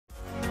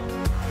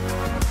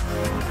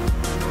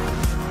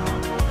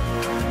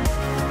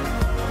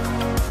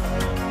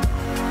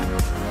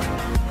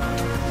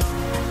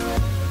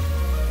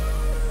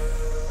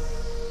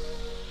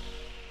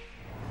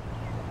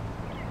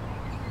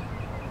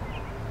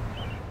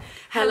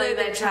Hello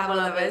there, travel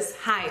lovers.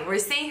 Hi, we're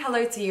saying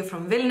hello to you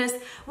from Vilnius,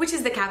 which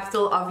is the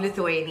capital of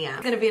Lithuania.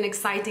 It's gonna be an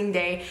exciting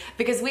day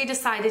because we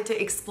decided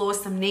to explore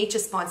some nature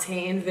spots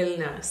here in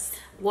Vilnius.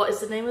 What is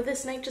the name of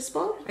this nature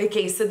spot?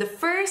 Okay, so the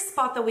first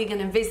spot that we're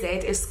gonna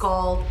visit is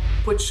called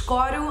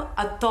Pučkorių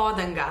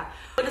atodanga.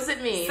 What does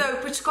it mean? So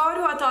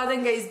Pučkorių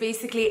atodanga is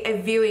basically a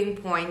viewing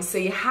point. So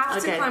you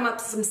have to climb up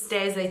some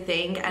stairs, I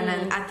think, and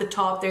then at the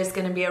top there's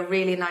gonna be a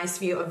really nice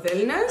view of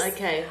Vilnius.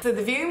 Okay. So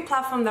the viewing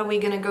platform that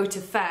we're gonna go to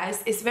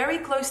first is very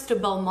close to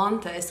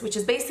Belmontas, which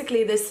is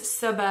basically this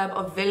suburb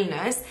of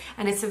Vilnius,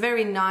 and it's a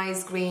very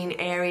nice green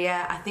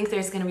area. I think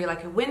there's gonna be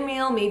like a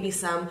windmill, maybe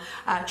some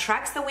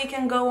tracks that we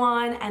can go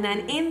on, and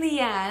then in the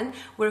end,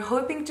 we're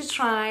hoping to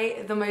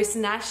try the most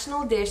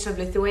national dish of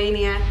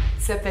Lithuania,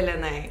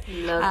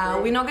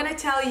 CEPELINAI. We're not gonna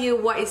tell you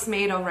what it's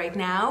made of right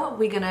now.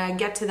 We're gonna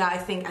get to that, I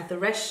think, at the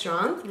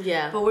restaurant.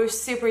 Yeah. But we're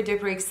super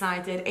duper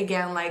excited.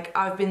 Again, like,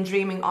 I've been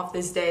dreaming of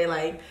this day,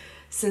 like,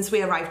 since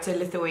we arrived to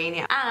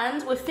Lithuania.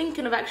 And we're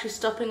thinking of actually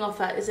stopping off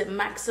at, is it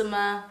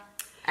Maxima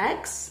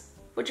X?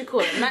 What do you call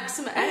it?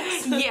 Maxima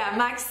X? Yeah,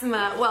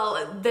 Maxima.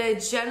 Well, the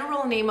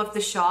general name of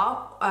the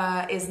shop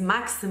is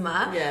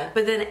Maxima,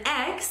 but then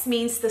X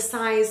means the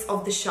size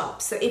of the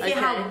shop. So if you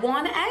have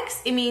one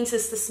X, it means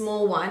it's the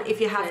small one.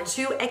 If you have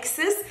two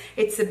X's,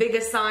 it's the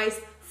bigger size.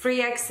 3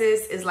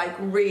 X's is like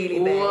really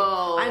big.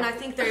 Whoa. And I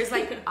think there's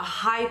like a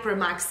hyper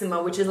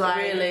maxima, which is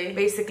like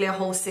basically a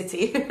whole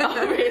city.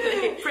 Oh,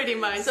 really? Pretty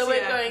much. So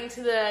we're going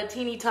to the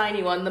teeny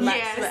tiny one, the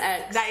Maxima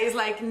X. That is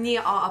like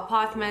near our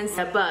apartments.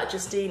 Yeah, but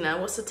Justina,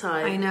 what's the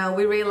time? I know,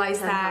 we realized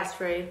 10 that. past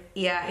 3.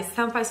 Yeah, it's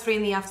 10 past 3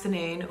 in the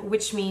afternoon,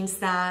 which means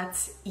that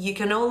you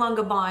can no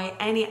longer buy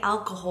any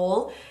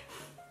alcohol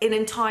in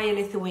entire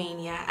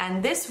Lithuania,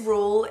 and this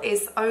rule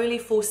is only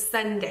for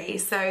Sunday.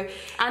 So,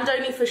 and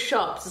only for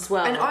shops as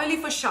well. And only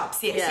for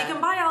shops, yes. You can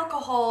buy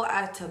alcohol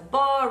at a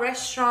bar,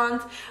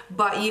 restaurant,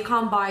 but you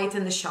can't buy it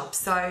in the shop.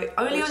 So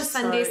only on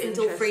Sundays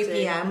until 3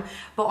 p.m.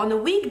 But on the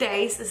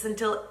weekdays it's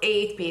until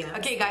 8 p.m.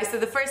 Okay, guys. So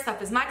the first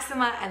stop is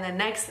Maxima, and then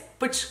next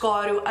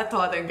Pučkorių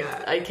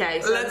atodanga. Okay,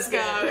 so let's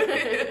go.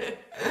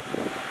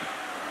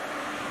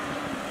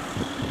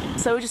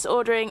 So we're just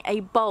ordering a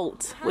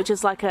Bolt, which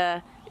is like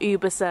a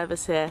Uber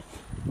service here.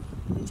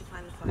 Need to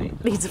find the phone.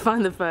 Need to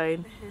find the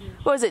phone.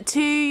 What was it,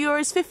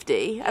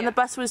 €2.50? And the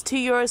bus was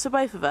 €2 for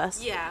both of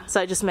us? Yeah.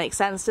 So it just makes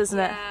sense, doesn't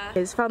it?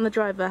 It's found the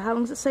driver. How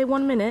long does it say?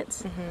 1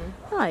 minute?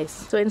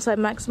 Nice. So inside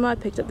Maxima, I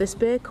picked up this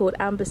beer called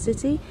Amber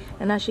City,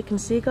 and as you can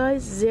see,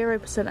 guys,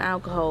 0%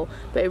 alcohol,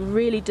 but it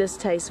really does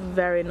taste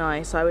very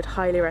nice. I would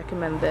highly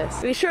recommend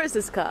this. Are you sure it's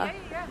this car?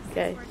 Yeah.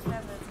 Okay.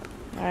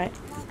 All right.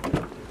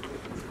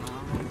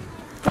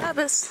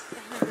 Labus.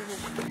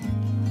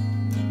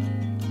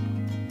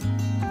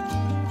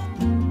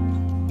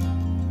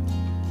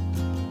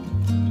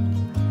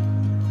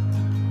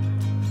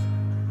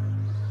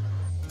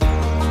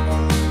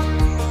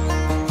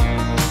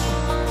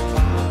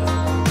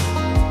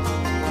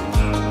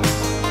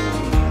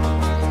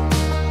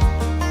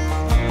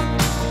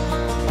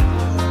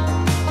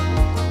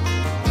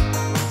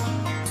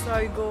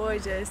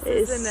 Gorgeous,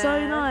 it's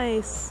so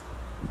nice.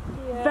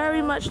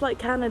 Very much like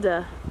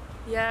Canada.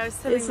 Yeah, I was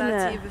telling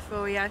that to you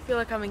before. Yeah, I feel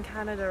like I'm in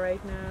Canada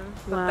right now,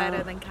 but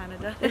better than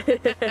Canada.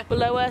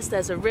 Below us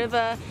there's a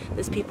river,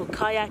 there's people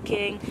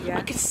kayaking.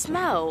 I can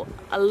smell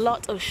a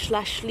lot of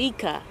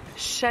shlashlika.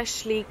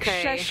 Shashlike,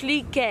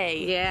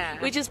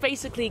 which is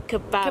basically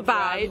kebab,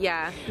 right?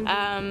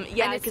 And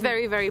it's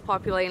very, very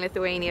popular in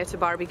Lithuania to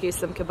barbecue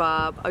some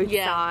kebab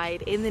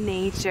outside in the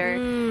nature,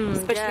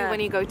 especially when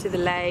you go to the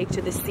lake,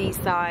 to the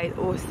seaside.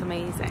 Oh, it's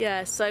amazing.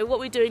 Yeah, so what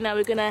we're doing now,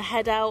 we're gonna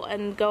head out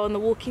and go on the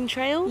walking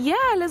trail.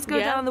 Yeah, let's go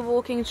down the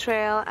walking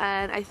trail,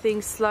 and I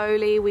think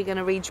slowly we're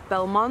gonna reach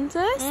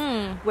Belmontas,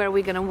 where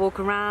we're gonna walk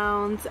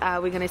around,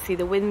 we're gonna see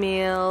the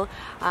windmill,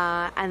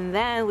 and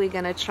then we're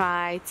gonna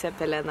try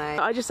CEPELINAI.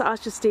 I just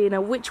asked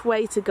Justina which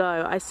way to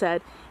go. I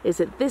said,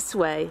 is it this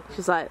way?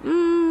 She's like,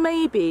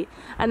 maybe.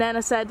 And then I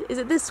said, is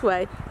it this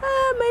way?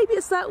 Maybe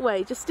it's that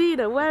way.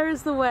 Justina, where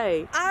is the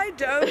way? I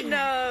don't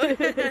know.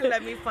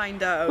 Let me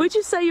find out. Would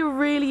you say you're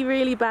really,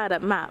 really bad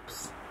at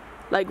maps?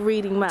 Like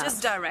reading maps?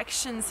 Just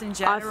directions in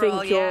general. I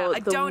think you're the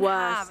worst. I don't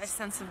have a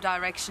sense of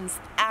directions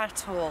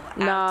at all.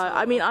 No,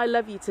 I mean, I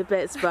love you to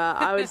bits, but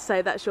I would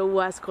say that's your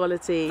worst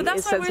quality. But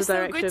that's why we're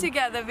so good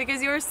together,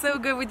 because you're so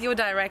good with your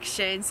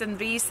directions and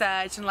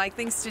research and like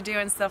things to do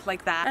and stuff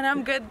like that. And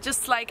I'm good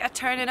just like at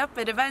turning up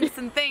at events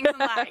and things and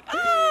like,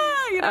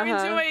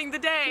 enjoying the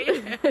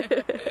day.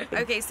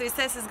 Okay, so it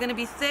says it's going to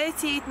be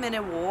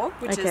 38-minute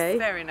walk, which is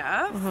fair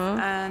enough.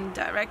 And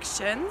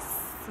directions,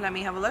 let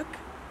me have a look.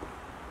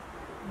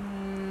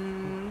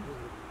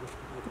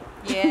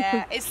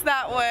 Yeah, it's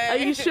that way. Are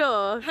you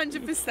sure?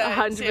 100%.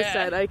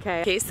 100%,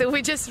 okay. Okay, so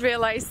we just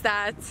realized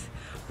that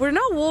we're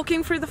not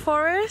walking through the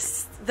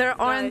forest. There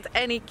aren't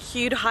any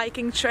cute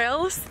hiking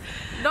trails.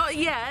 Not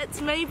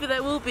yet, maybe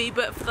there will be,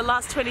 but for the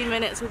last 20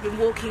 minutes we've been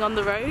walking on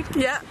the road.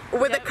 Yeah,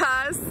 with the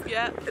cars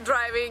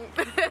driving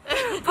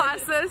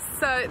past us,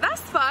 so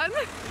that's fun.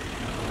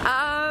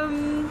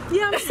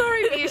 Yeah, I'm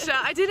sorry, Misha.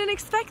 I didn't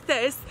expect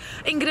this.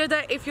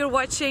 Ingrida, if you're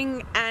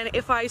watching and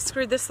if I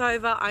screwed this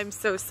over, I'm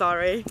so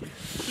sorry.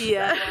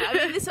 Yeah, I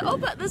mean,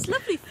 but there's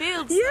lovely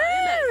fields.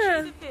 Yeah.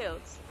 Though, the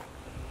fields.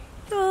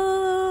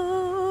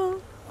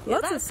 Oh, Yeah,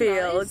 lots of that's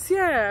fields, nice.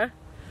 yeah.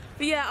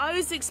 But yeah, I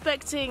was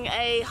expecting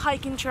a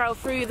hiking trail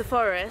through the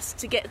forest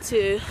to get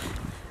to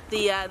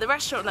the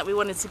restaurant that we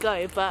wanted to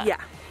go, but Yeah.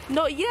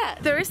 not yet.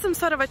 There is some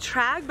sort of a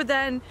track, but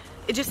then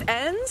it just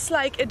ends,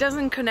 like it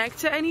doesn't connect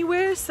to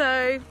anywhere,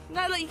 so...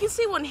 No, like you can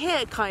see one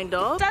here, kind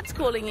of. Dad's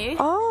calling you.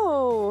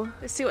 Oh.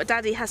 Let's see what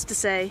Daddy has to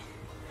say.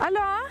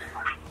 Hello?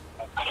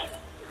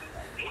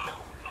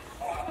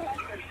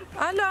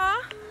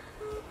 Hello?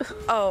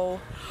 Oh.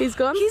 He's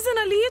gone? He's in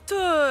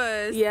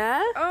Alytus.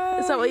 Yeah? Oh,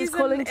 Is that what he's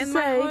calling to in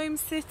say? my home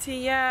city,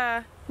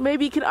 yeah.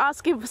 Maybe you can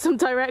ask him for some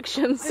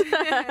directions.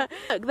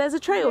 Look, there's a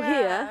trail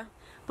here,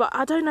 but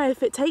I don't know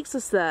if it takes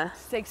us there.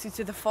 Takes you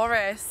to the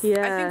forest.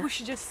 Yeah. I think we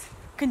should just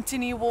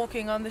continue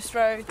walking on this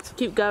road.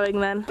 Keep going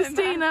then.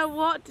 Christina,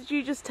 what did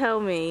you just tell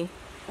me?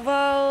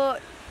 Well,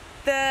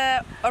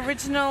 the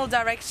original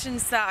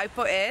directions that I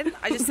put in,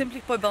 I just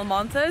simply put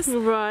Belmontes.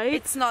 Right.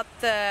 It's not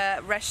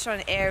the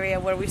restaurant area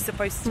where we're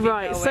supposed to be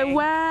Right, going. so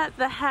where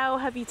the hell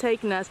have you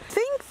taken us? I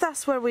think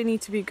that's where we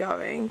need to be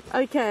going.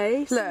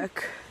 Okay.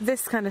 Look,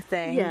 this kind of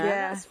thing. Yeah,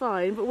 that's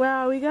fine, but where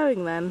are we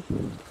going then?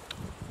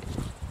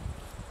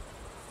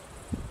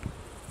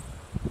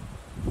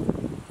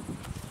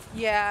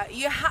 Yeah,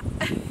 you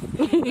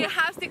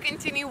have to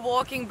continue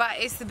walking, but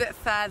it's a bit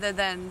further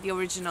than the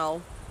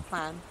original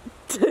plan.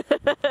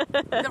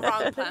 The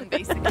wrong plan,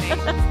 basically.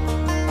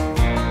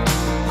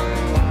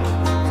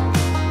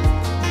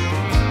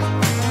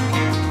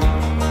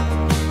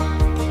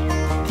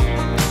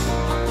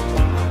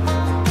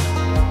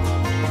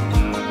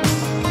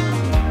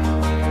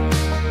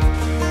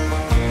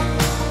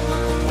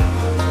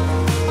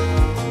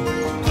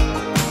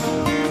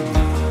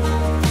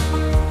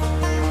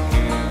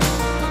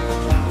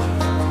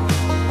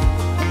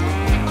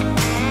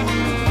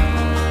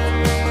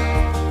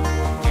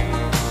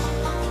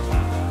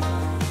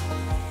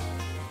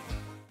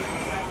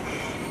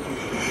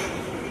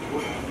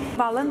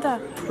 Valenta,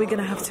 we're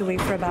gonna have to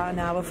wait for about an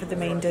hour for the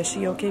main dish. Are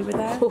you okay with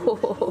that?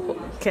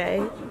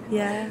 Okay.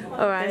 Yeah.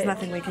 Alright. There's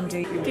nothing we can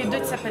do. Ty du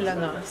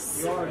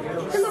cepelinos.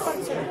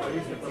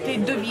 Ty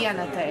du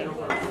vienetai.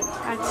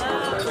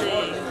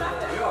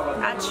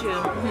 Achu.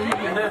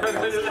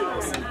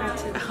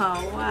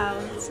 Oh wow,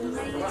 it's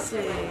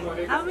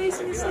amazing. How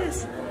amazing is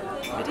this?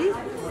 Ready?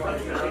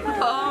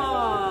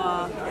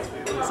 Oh.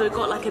 So we've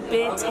got like a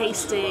beer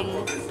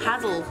tasting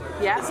paddle,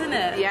 isn't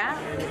it? Yeah.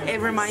 It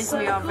reminds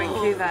me of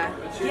Vancouver.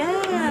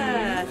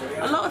 Yeah.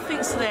 A lot of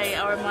things today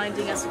are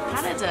reminding us of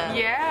Canada.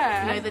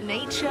 Yeah. You know, the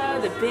nature,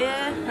 the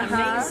beer,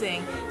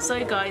 amazing.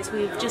 So guys,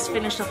 we've just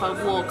finished off our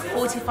walk,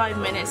 45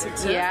 minutes it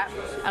took. Yeah.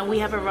 And we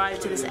have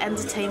arrived to this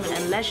entertainment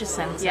and leisure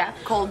centre. Yeah,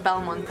 called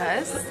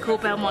Belmontes.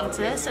 Called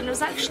Belmontes, and it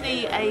was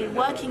actually a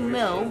working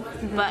mill,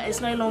 but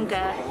it's no longer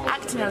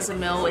acting as a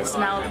mill. It's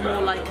now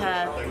more like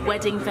a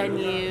wedding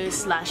venue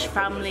slash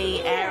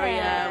family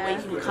area where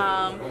you can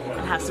come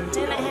and have some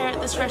dinner here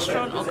at this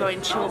restaurant or go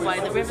and chill by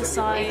the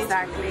riverside.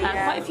 Exactly.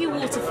 Quite a few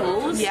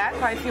waterfalls. Yeah,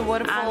 quite a few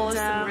waterfalls,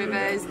 And, some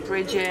rivers,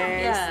 bridges.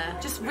 Yeah.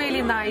 Just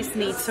really nice,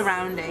 neat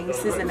surroundings,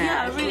 isn't it?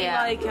 Yeah, I really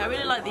like it. I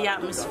really like the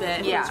atmosphere.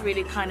 It feels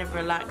really kind of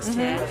relaxed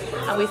here.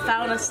 And we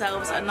found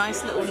ourselves a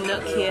nice little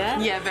nook here.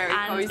 Yeah, very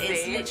and cozy.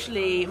 It's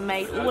literally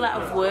made all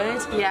out of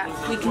wood. Yeah.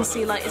 We can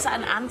see, like, is that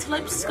an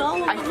antelope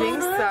skull? I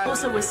think so.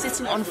 Also, we're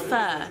sitting on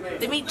fur.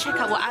 Let me check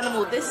out what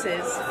animal this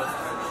is.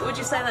 What would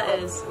you say that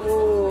is?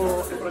 Oh,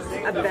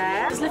 a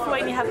bear? Does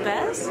Lithuania have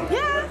bears?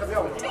 Yeah.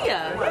 Do you?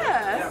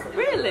 Yeah.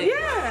 Really?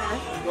 Yeah.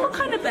 What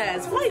kind of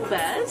bears? White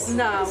bears?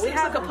 No, we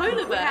have like a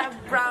polar bear. We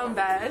have brown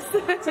bears.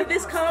 So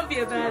this can't be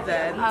a bear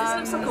then.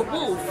 This looks like a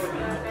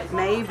wolf.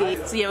 Maybe.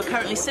 So yeah, we're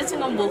currently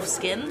sitting on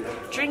wolfskin,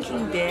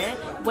 drinking beer,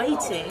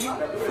 waiting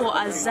for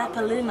a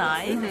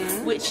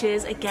CEPELINAI, which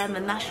is again the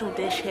national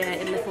dish here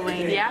in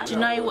Lithuania. Yeah. Do you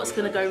know what's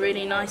going to go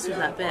really nice with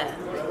that beer?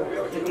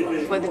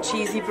 For the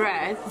cheesy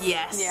bread.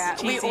 Yes. Yeah,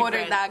 we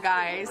ordered that,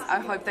 guys. I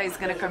hope that is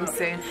gonna come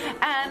soon.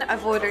 And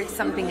I've ordered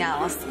something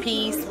else,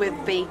 peas with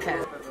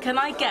bacon. Can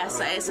I guess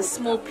that it's a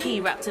small pea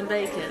wrapped in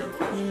bacon?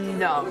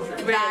 No,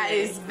 that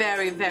Really? is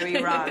very,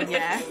 very wrong,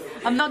 yeah.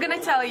 I'm not gonna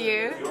tell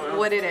you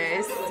what it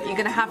is. You're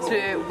gonna have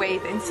to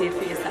wait and see it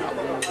for yourself.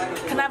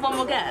 Can I have one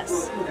more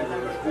guess?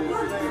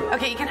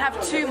 Okay, you can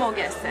have two more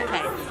guesses.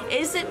 Okay.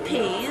 Is it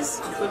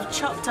peas with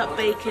chopped up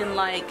bacon,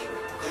 like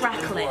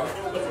crackling?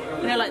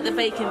 You know, like the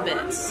bacon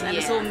bits, and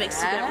it's all mixed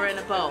together in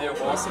a bowl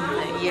or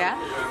something. Yeah,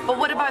 but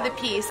what about the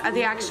peas? Are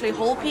they actually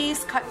whole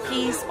peas, cut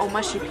peas, or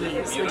mushy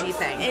peas? What do you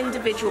think?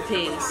 Individual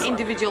peas.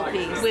 Individual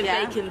peas. With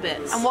bacon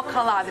bits. And what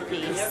color are the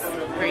peas?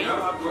 Green.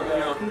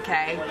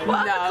 Okay.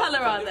 What no. other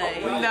colour are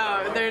they?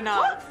 No, they're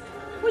not.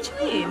 What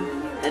do you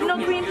mean? They're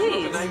not green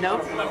peas?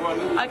 Nope.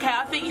 Okay,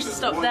 I think you should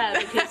stop there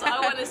because I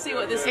want to see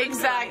what this looks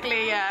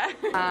Exactly, like.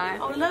 yeah.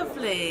 Oh,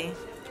 lovely.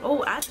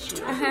 Oh,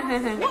 achu.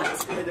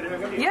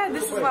 What? Yeah,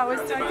 this is what I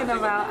was talking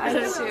about.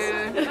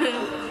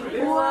 Achu.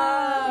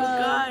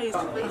 Wow, guys.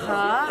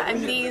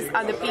 And these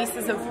are the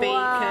pieces of bacon.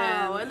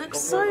 Wow, it looks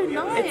so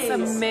nice. It's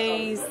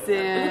amazing.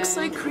 It looks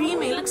so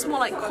creamy. It looks more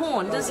like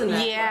corn, doesn't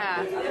it?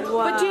 Yeah.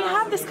 Wow. But do you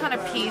have this kind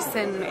of piece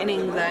in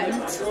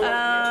England?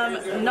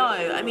 No.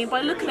 I mean,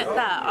 by looking at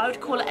that, I would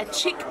call it a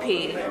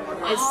chickpea.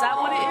 Is that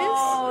what it is?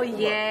 Oh,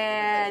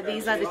 yeah.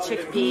 These are the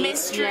chickpeas.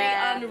 Mystery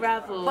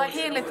unraveled. But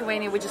here in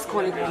Lithuania, we just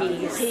call it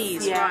peas.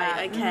 Peas, yeah.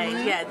 right, okay.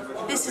 Yeah,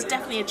 this is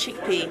definitely a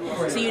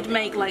chickpea. So you'd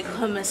make like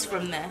hummus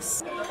from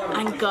this.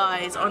 And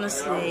guys,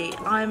 honestly,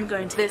 I'm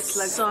going to this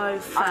get so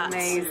fat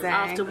amazing.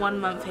 after 1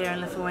 month here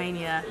in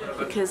Lithuania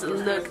because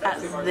look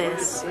at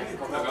this.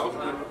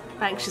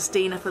 Thanks,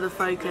 Justina, for the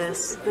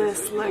focus.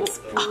 This looks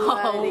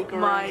oh great.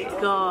 My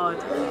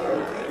god.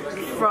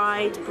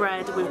 Fried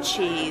bread with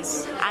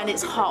cheese. And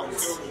it's hot.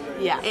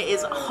 Yeah. It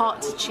is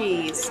hot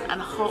cheese and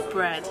hot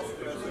bread.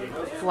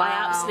 Wow.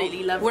 I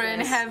absolutely love We're this.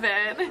 in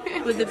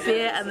heaven. With the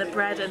beer and the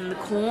bread and the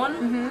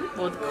corn.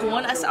 Or the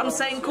corn. I'm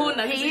saying corn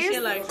now because it's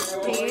yellow.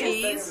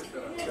 Peas.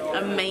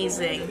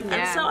 Amazing. Yeah.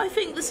 And so I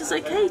think this is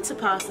okay to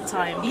pass the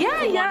time. Yeah,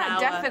 for 1 yeah, hour,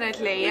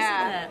 definitely, yeah.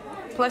 isn't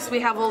it? Plus we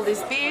have all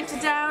this beer to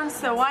down,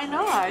 so why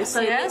not?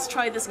 So let's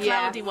try this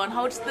cloudy one.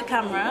 Hold to the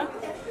camera.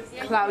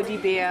 Cloudy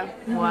beer.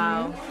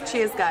 Wow.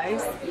 Cheers,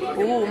 guys.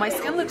 Ooh, my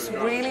skin looks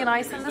really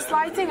nice in this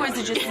lighting, or is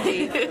it just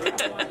me?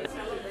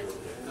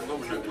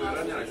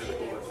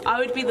 I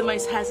would be the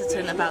most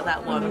hesitant about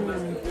that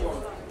one.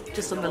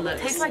 Just on the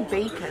looks. Tastes like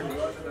bacon.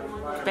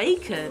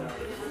 Bacon?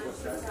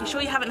 You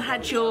sure you haven't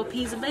had your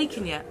peas and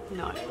bacon yet?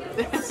 No.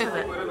 Let's have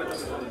it.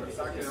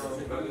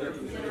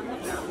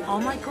 Oh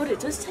my god, it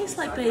does taste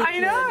like bacon. I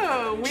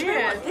know, Do you know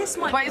weird. what? This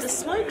might be the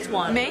smoked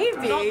one.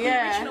 Maybe, not the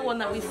yeah. original one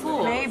that we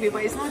thought. Maybe,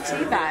 but it's not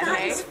too bad, That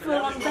hey? is full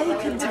on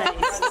bacon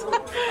taste.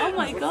 Oh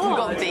my You've god.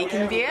 got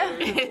bacon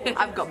beer.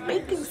 I've got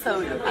baking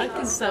soda.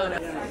 Baking soda.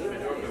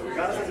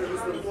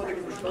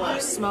 Oh,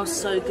 it smells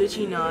so good,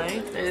 you know.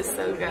 It is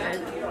so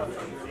good.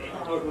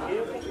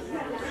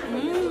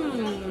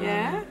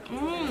 Yeah?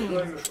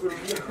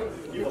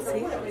 Let's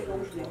see.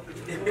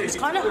 It's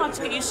kind of hard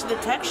to get used to the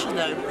texture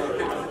though.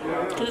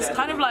 Because it's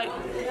kind of like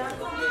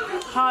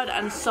hard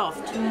and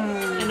soft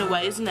in a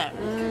way, isn't it?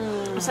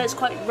 So it's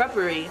quite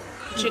rubbery,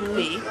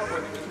 chickpea.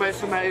 But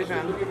it's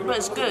amazing. But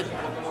it's good.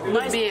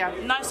 Nice beer.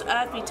 Nice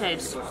earthy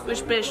taste.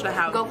 Which beer should I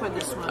have? Go for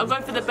this one. I'll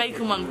go for the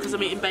bacon one because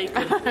I'm eating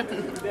bacon.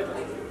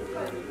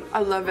 I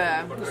love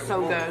it. It's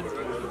so good.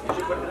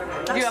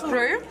 Do you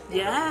approve?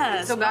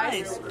 Yeah, So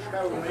guys,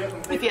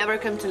 if you ever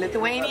come to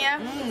Lithuania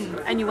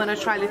and you want to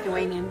try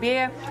Lithuanian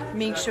beer,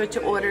 make sure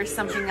to order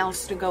something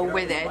else to go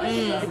with it.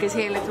 Because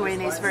here in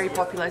Lithuania it's very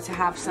popular to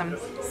have some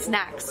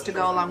snacks to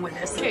go along with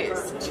this.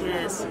 Cheers.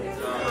 Cheers.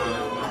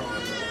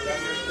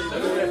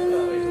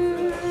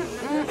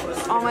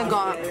 Oh my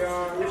god,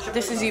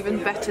 this is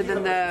even better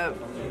than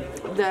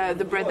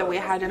the bread that we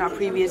had in our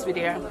previous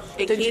video.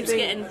 It keeps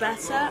getting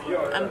better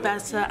and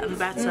better and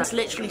better. It's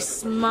literally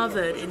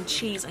smothered in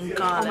cheese and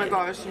garlic. Oh my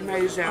god, it's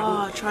amazing.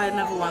 Oh, try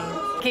another one.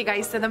 Okay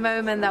guys, so the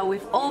moment that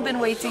we've all been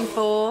waiting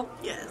for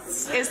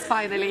is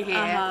finally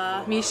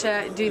here.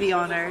 Misha, do the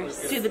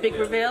honors. Do the big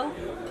reveal.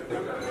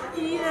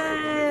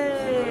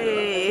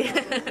 Yay!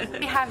 What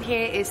we have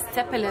here is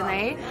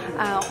CEPELINAI,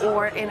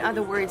 or in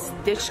other words,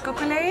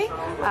 dishkukule.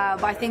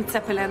 But I think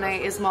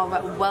CEPELINAI is more of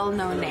a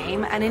well-known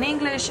name, and in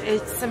English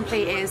it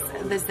simply is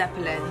the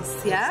Zeppelins.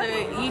 Yeah.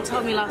 So you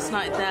told me last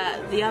night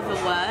that the other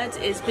word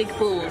is big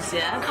balls,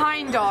 yeah?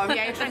 Kind of,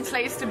 yeah, it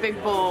translates to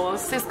big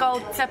balls. So it's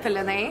called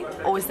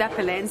CEPELINAI, or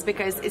Zeppelins,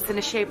 because it's in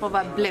the shape of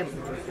a blimp.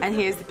 And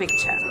here's the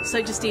picture. So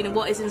Justina,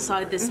 what is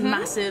inside this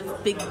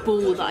massive big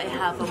ball that I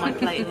have on my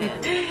plate here?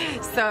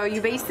 So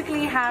you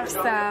basically have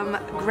some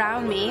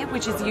ground meat,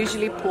 which is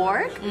usually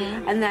pork,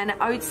 and then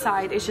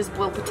outside is just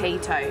boiled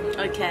potato.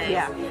 Okay.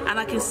 Yeah. And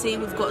I can see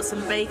we've got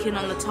some bacon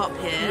on the top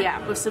here.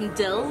 Yeah. With some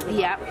dill.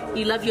 Yeah.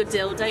 You love your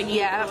dill, don't you?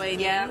 Yeah,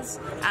 Lithuanians?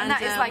 And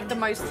that is like the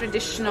most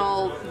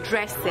traditional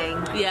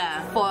dressing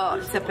for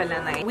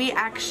CEPELINAI. We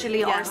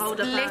actually are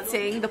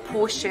splitting the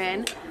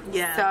portion.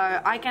 Yeah.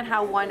 So I can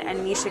have one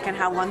and Misha can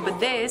have one, but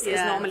this is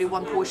normally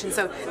one portion.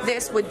 So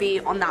this would be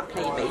on that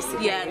plate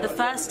basically. Yeah, the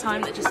first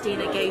time that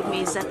Justina gave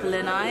me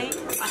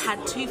CEPELINAI, I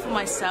had 2 for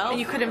myself. And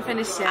you couldn't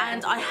finish it.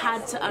 And I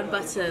had to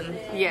unbutton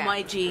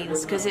my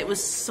jeans because it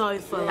was so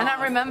full. And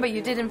I remember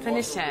you didn't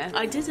finish it.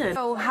 I didn't.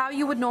 So how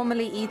you would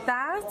normally eat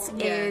that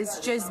is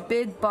just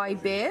bit by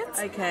bit.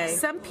 Okay.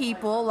 Some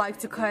people like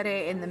to cut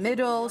it in the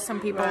middle.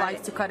 Some people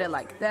like to cut it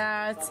like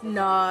that.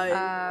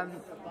 No.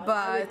 But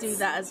I would do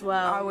that as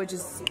well. I would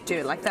just do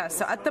it like that.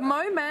 So at the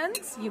moment,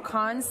 you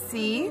can't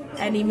see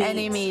any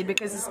meat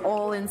because it's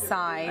all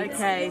inside.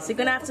 Okay, so you're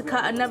gonna have to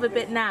cut another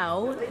bit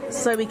now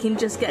so we can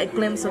just get a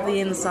glimpse of the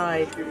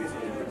inside.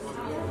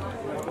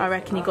 I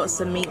reckon you got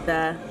some meat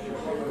there.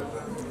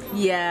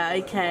 Yeah,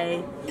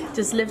 okay.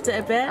 Just lift it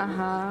a bit.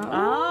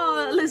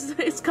 Oh,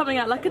 it's coming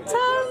out like a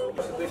tongue.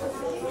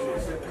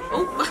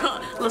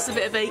 Oh, lost a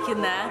bit of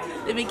bacon there.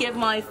 Let me give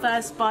my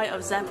first bite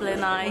of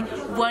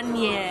CEPELINAI 1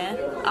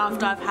 year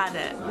after I've had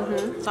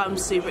it. So I'm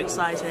super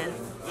excited.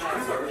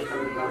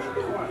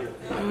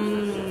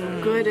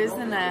 Good,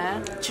 isn't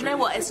it? Do you know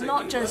what? It's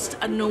not just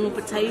a normal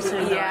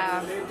potato.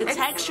 Yeah. The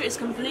texture is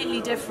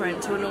completely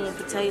different to a normal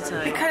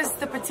potato. Because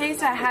the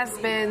potato has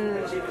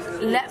been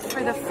let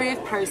through the food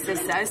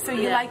processor, so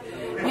you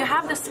you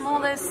have the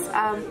smallest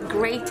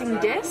grating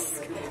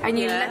disc, and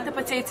you let the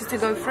potato to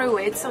go through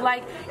it. So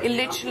like it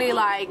literally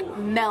like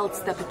melts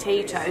the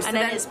potatoes, and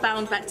then it's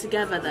bound back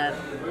together then.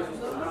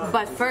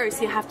 But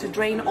first you have to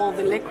drain all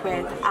the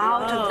liquid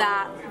out of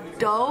that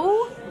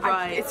dough.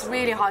 Right. It's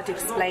really hard to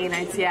explain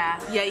it, yeah.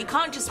 Yeah, you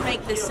can't just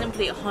make this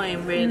simply at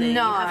home, really.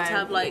 No. You have to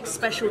have like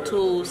special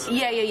tools.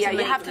 Yeah. You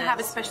have to have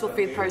a special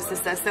food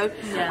processor. So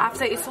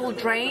after it's all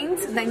drained,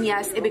 then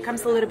yes, it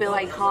becomes a little bit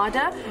like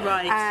harder.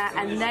 Right.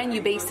 And then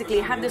you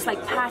basically have this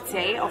like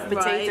pate of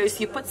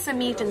potatoes. You put some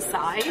meat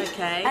inside.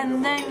 Okay.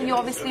 And then you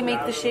obviously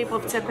make the shape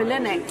of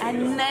CEPELINAI,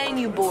 and then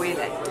you boil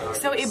it.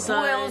 So it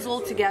boils all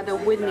together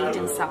with meat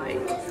inside.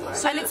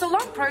 And it's a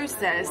long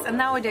process, and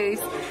nowadays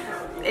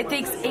it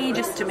takes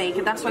ages to make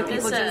it. That's why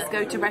people just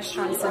go to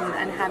restaurants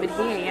and have it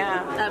here,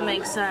 yeah. That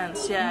makes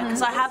sense, yeah.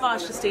 Because I have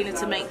asked Justina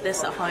to make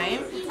this at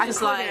home. I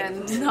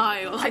couldn't. No,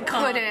 I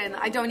couldn't.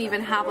 I don't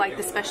even have like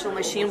the special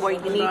machine where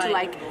you need to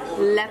like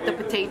let the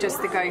potatoes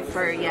to go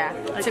through,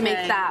 to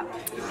make that.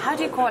 How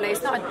do you call it?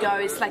 It's not a dough.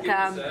 It's like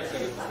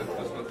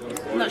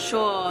I'm not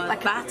sure.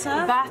 Like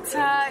batter?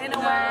 Batter in a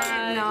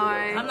way? No.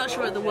 I'm not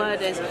sure what the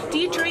word is. Do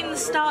you drain the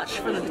starch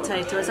from the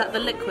potato? Is that the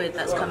liquid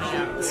that's coming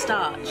out? The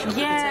starch from the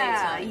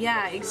potato?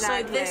 Yeah,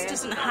 exactly. So this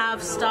doesn't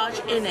have starch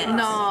in it?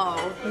 No.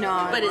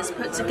 But it's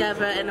put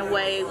together in a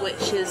way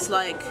which is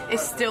like...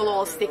 It's still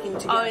all sticking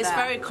together. Oh, it's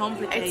very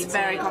complicated. It's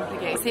very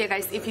complicated. So yeah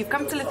guys, if you've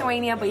come to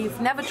Lithuania but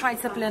you've never tried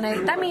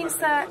CEPELINAI, that means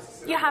that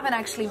you haven't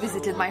actually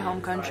visited my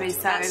home country.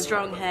 So that's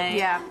strong, hey?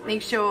 Yeah,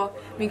 make sure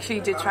you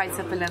do try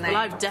CEPELINAI. Well,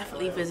 I've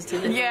definitely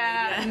visited Lithuania.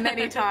 Yeah,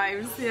 many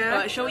times. Yeah.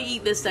 Alright, shall we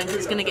eat this then? Because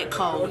it's going to get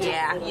cold.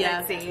 Yeah,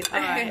 let's eat.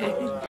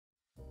 Alright.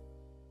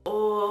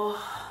 Oh,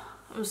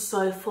 I'm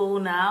so full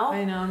now.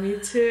 I know, me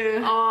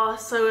too. Oh,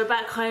 so we're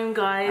back home,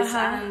 guys,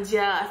 and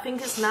yeah, I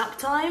think it's nap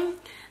time.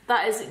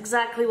 That is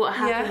exactly what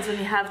happens when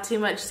you have too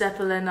much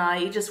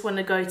CEPELINAI. You just want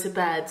to go to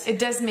bed. It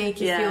does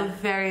make you feel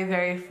very,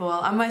 very full.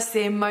 I must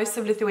say, most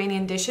of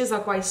Lithuanian dishes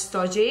are quite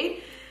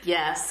stodgy.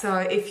 Yeah. So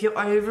if you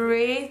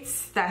overeat,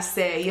 that's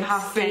it. You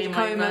have food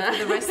coma for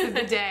the rest of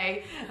the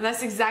day. And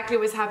that's exactly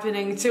what's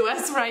happening to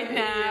us right now.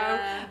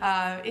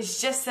 Yeah.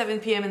 It's just 7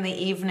 p.m. in the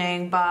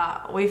evening,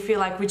 but we feel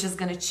like we're just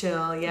gonna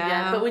chill,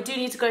 Yeah, but we do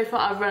need to go for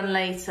our run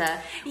later.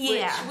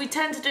 Yeah. Which we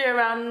tend to do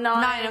around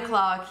 9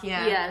 o'clock,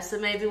 yeah. Yeah, so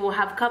maybe we'll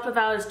have a couple of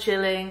hours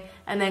chilling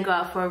and then go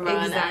out for a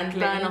run and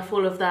burn off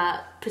all of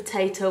that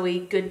potato-y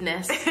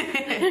goodness.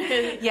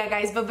 Yeah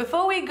guys, but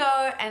before we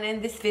go and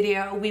end this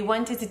video, we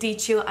wanted to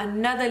teach you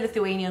another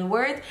Lithuanian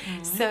word.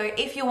 So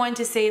if you want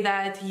to say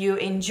that you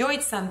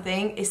enjoyed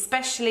something,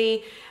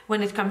 especially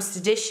when it comes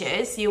to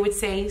dishes, you would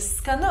say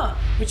skanu,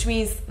 which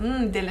means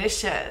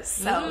delicious.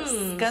 So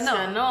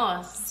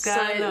skanu.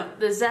 So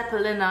the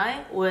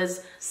CEPELINAI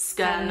was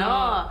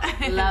skanu.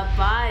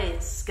 Labai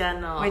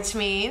skanu. Which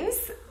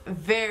means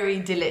very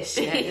delicious.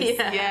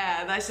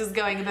 Yeah, that's just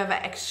going a bit of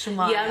an extra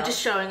mile. Yeah, I'm just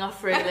showing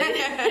off really.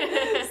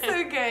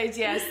 So good,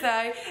 yeah.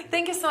 So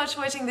thank you so much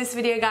for watching this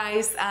video,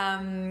 guys.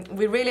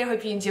 We really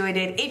hope you enjoyed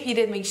it. If you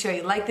did, make sure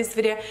you like this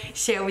video,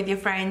 share with your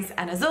friends,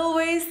 and as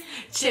always,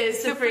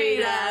 cheers to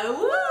freedom.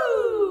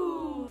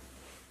 Woo!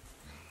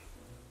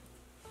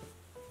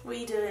 What are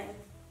you doing?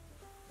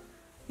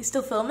 You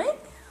still filming?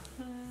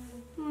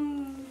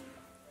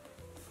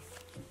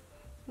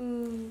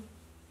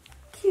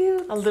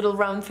 Cute. Our little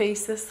round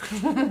faces.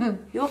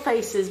 Your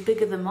face is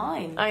bigger than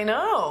mine. I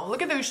know.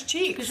 Look at those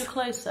cheeks. Because you're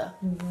closer.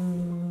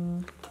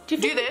 Do you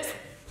do this?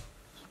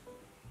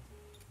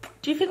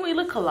 Do you think we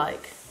look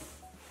alike?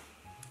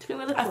 Do you think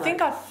we look alike? I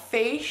think our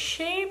face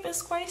shape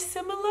is quite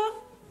similar.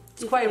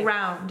 It's quite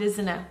round,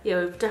 isn't it?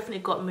 Yeah, we've definitely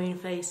got moon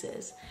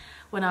faces.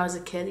 When I was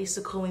a kid, they used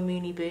to call me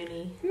Moony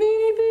Boony.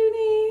 Moony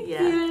Boony.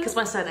 Yeah, because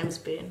my surname's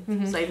Boone,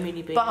 so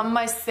Moony Boony. But I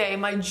must say,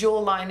 my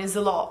jawline is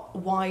a lot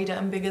wider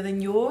and bigger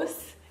than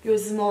yours.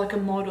 Yours is more like a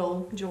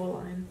model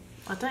jawline.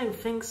 I don't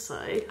think so.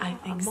 I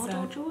think so. A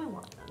model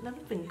jawline? I've never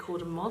been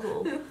called a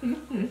model.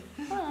 Oh,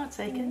 I'll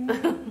take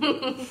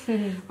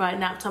it. Right,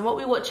 nap time. What are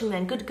we watching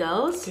then? Good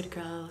Girls? Good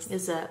Girls.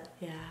 Is it?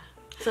 Yeah.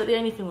 Is that the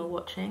only thing we're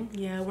watching?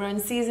 Yeah, we're on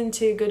season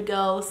 2, Good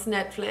Girls,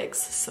 Netflix.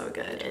 So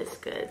good. It's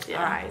good, yeah.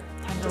 Alright,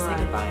 time to say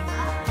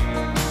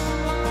goodbye.